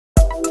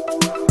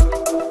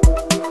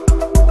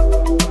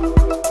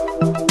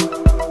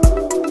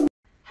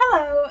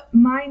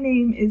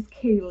name is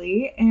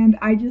Kaylee, and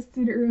I just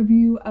did a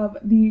review of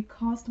the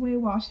Costway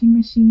washing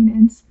machine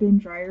and spin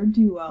dryer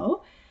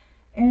duo.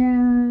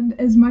 And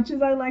as much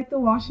as I like the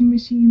washing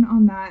machine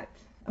on that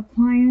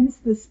appliance,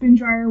 the spin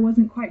dryer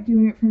wasn't quite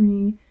doing it for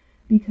me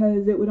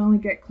because it would only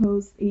get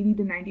clothes 80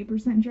 to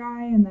 90%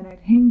 dry, and then I'd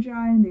hang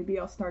dry and they'd be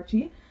all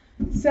starchy.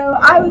 So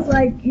I was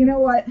like, you know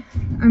what,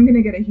 I'm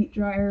gonna get a heat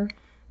dryer.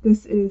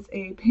 This is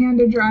a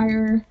Panda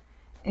dryer,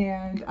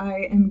 and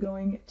I am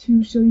going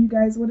to show you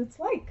guys what it's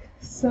like.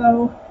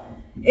 So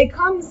it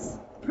comes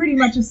pretty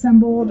much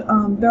assembled.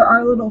 There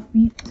are little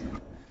feet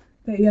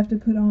that you have to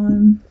put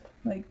on,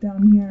 like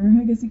down here.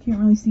 I guess you can't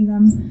really see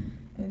them,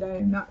 and I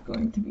am not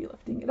going to be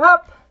lifting it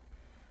up.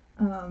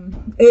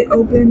 It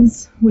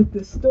opens with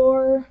this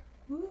door.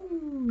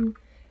 Ooh.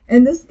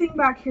 And this thing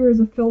back here is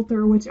a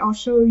filter, which I'll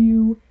show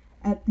you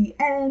at the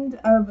end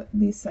of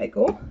the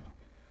cycle.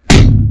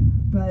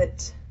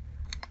 But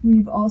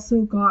we've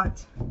also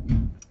got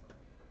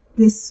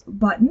this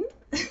button,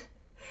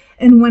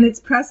 and when it's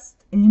pressed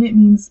in, it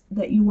means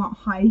that you want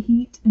high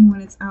heat, and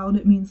when it's out,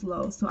 it means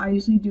low. So I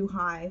usually do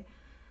high.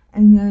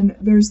 And then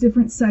there's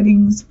different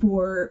settings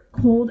for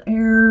cold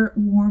air,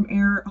 warm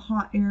air,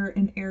 hot air,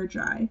 and air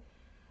dry.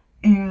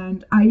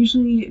 And I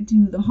usually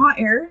do the hot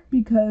air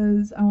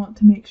because I want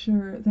to make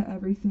sure that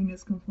everything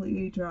is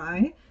completely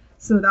dry.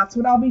 So that's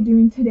what I'll be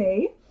doing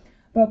today.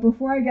 But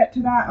before I get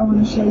to that, I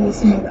want to show you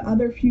some of the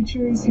other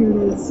features. Here it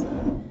is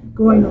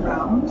going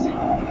around.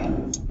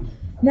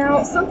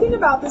 Now, something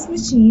about this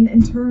machine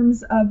in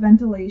terms of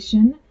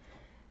ventilation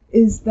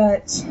is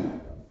that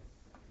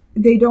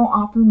they don't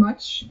offer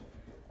much.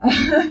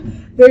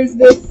 There's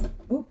this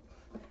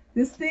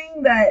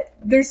thing that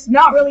there's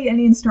not really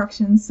any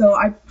instructions, so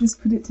I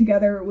just put it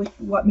together with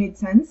what made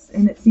sense,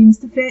 and it seems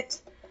to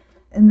fit.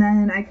 And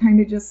then I kind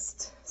of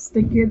just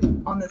stick it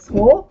on this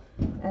hole,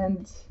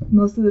 and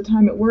most of the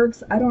time it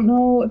works. I don't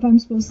know if I'm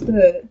supposed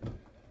to,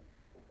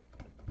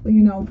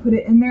 put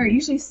it in there. It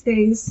usually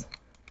stays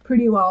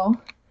pretty well.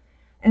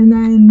 And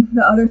then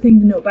the other thing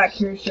to note back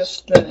here is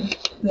just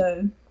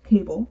the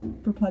cable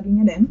for plugging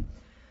it in.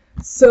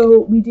 So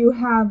we do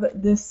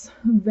have this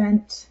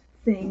vent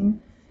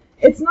thing.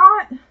 It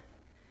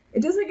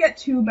doesn't get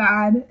too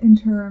bad in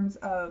terms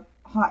of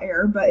hot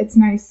air, but it's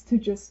nice to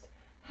just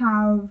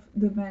have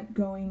the vent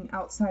going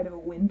outside of a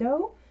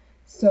window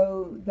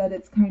so that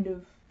it's kind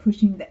of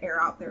pushing the air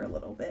out there a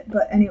little bit.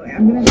 But anyway,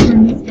 I'm going to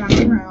turn this back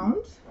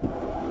around.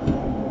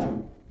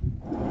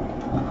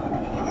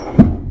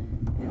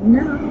 And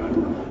now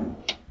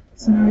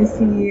I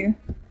see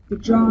the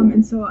drum,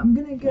 and so I'm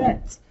going to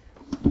get...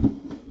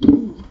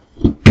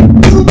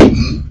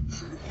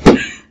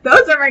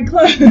 Those are my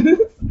clothes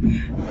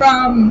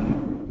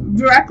from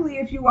directly,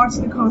 if you watch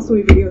the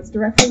Costway video, it's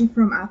directly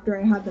from after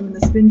I had them in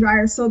the spin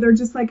dryer. So they're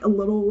just like a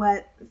little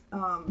wet. So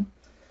I'm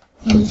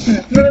just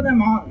going to throw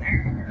them on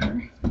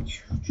there.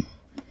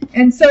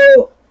 And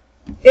so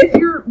if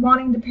you're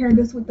wanting to pair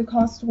this with the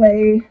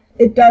Costway,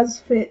 it does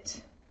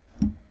fit,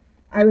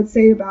 I would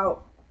say,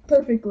 about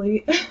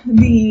perfectly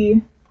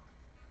the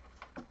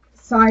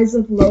size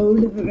of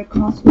load that the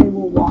Costway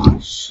will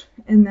wash.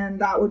 And then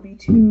that would be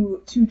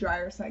two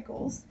dryer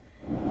cycles.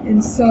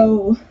 And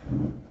so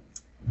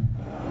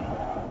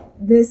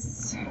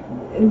this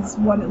is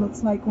what it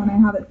looks like when I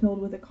have it filled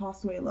with a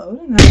Costway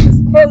load. And then I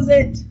just close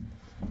it.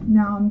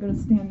 Now I'm going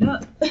to stand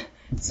up.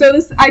 So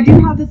I do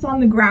have this on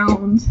the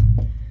ground.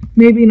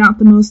 Maybe not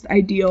the most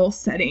ideal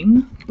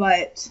setting,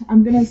 but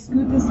I'm going to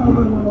scoot this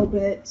over a little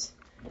bit.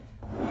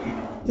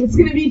 It's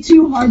going to be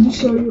too hard to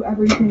show you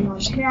everything on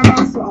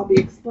camera, so I'll be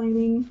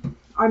explaining.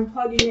 I'm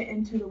plugging it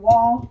into the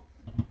wall.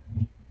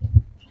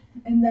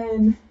 And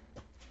then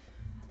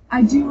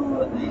I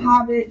do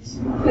have it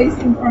placed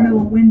in front of a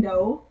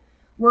window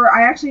where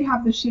I actually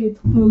have the shades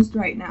closed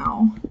right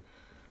now,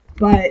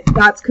 but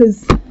that's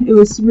because it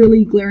was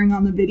really glaring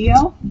on the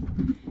video.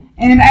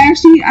 And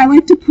I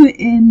like to put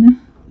in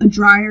a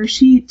dryer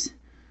sheet,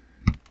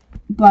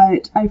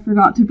 but I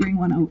forgot to bring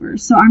one over.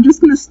 So I'm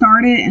just going to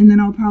start it, and then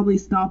I'll probably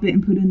stop it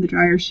and put in the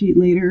dryer sheet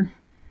later.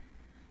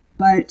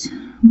 But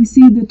we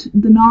see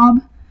the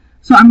knob,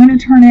 so I'm going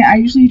to turn it. I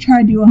usually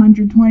try to do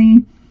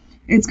 120.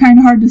 It's kind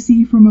of hard to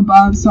see from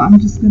above, so I'm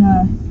just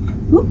gonna,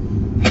 whoop,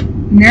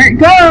 and there it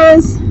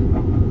goes.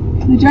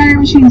 The dryer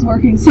machine's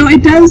working. So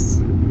it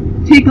does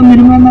take a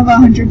minimum of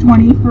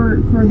 120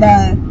 for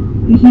the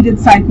heated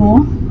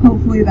cycle.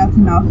 Hopefully that's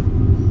enough.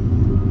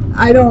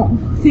 I don't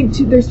think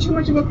there's too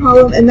much of a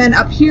problem. And then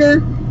up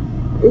here,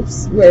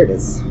 oops, where it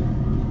is.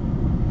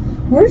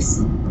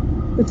 Where's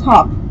the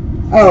top?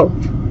 Oh,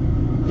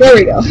 there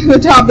we go. The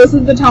top, this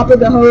is the top of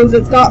the hose.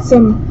 It's got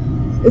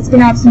it's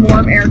going to have some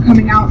warm air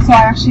coming out, so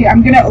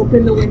I'm going to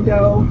open the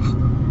window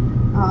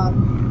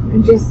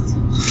and just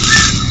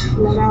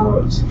let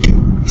out.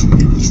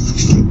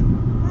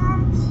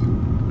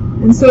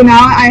 And so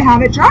now I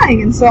have it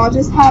drying, and so I'll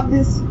just have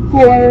this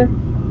for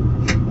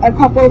a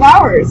couple of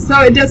hours.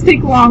 So it does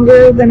take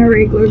longer than a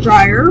regular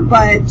dryer,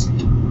 but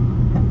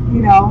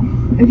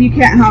if you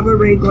can't have a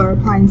regular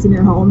appliance in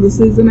your home, this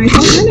is a nice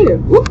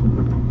alternative. Whoop.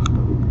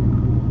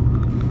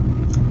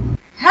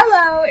 Hello!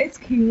 Hello, it's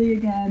Kaylee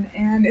again,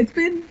 and it's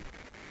been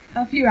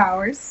a few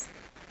hours.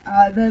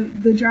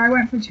 The dry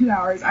went for 2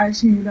 hours. I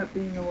actually ended up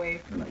being away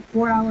for like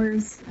 4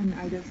 hours, and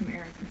I did some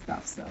errands and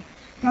stuff, so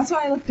that's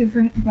why I look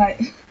different, but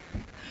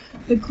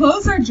the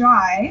clothes are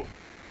dry,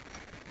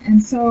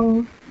 and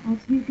so I'll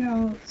take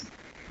out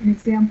an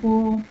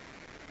example.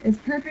 It's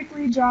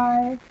perfectly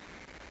dry,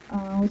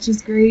 which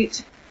is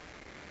great.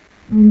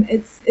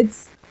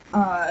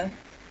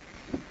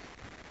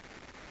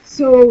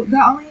 So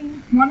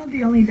one of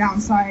the only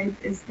downsides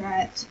is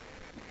that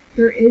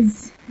there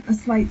is a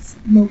slight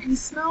smoky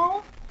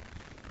smell,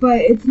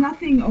 but it's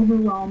nothing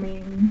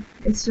overwhelming.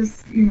 It's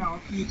just,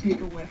 if you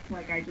take a whiff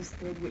like I just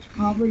did, which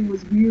probably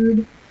was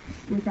weird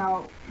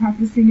without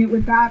practicing it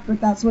with that, but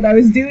that's what I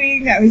was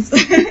doing. I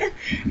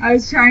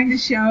was trying to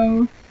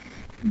show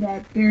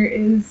that there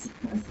is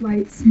a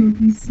slight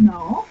smoky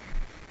smell.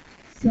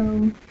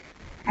 So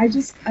I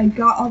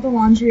got all the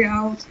laundry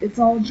out. It's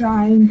all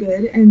dry and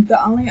good. And the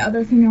only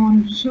other thing I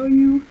wanted to show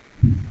you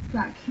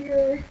back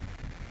here,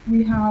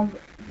 we have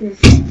this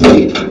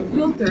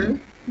filter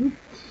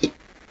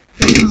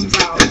that comes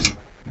out.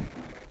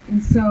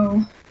 And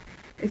so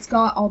it's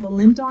got all the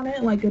lint on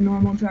it like a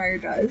normal dryer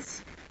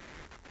does.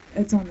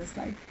 It's on this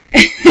side.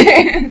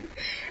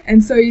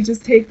 And so you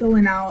just take the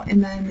lint out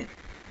and then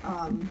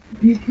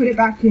you put it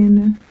back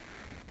in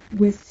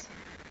with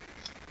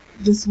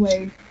this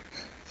way.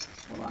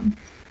 Hold on.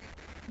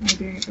 Am I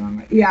doing it the wrong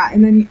way? Yeah,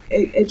 and then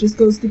it just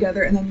goes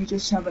together and then you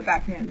just shove it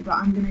back in. But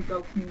I'm going to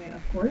go clean it,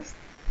 of course.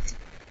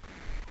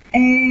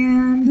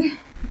 And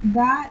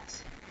that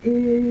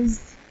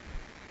is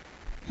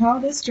how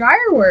this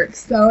dryer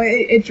works. So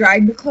it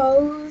dried the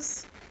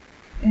clothes,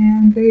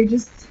 and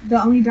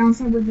the only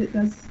downside with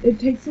it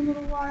takes a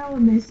little while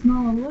and they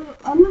smell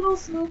a little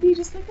smoky,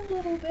 just like a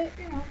little bit,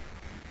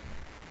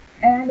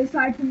 And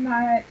aside from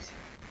that,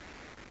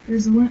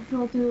 there's a lint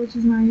filter, which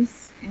is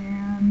nice,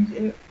 and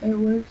it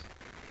works.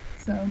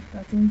 So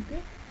that's always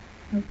good.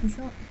 Hope this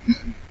helps.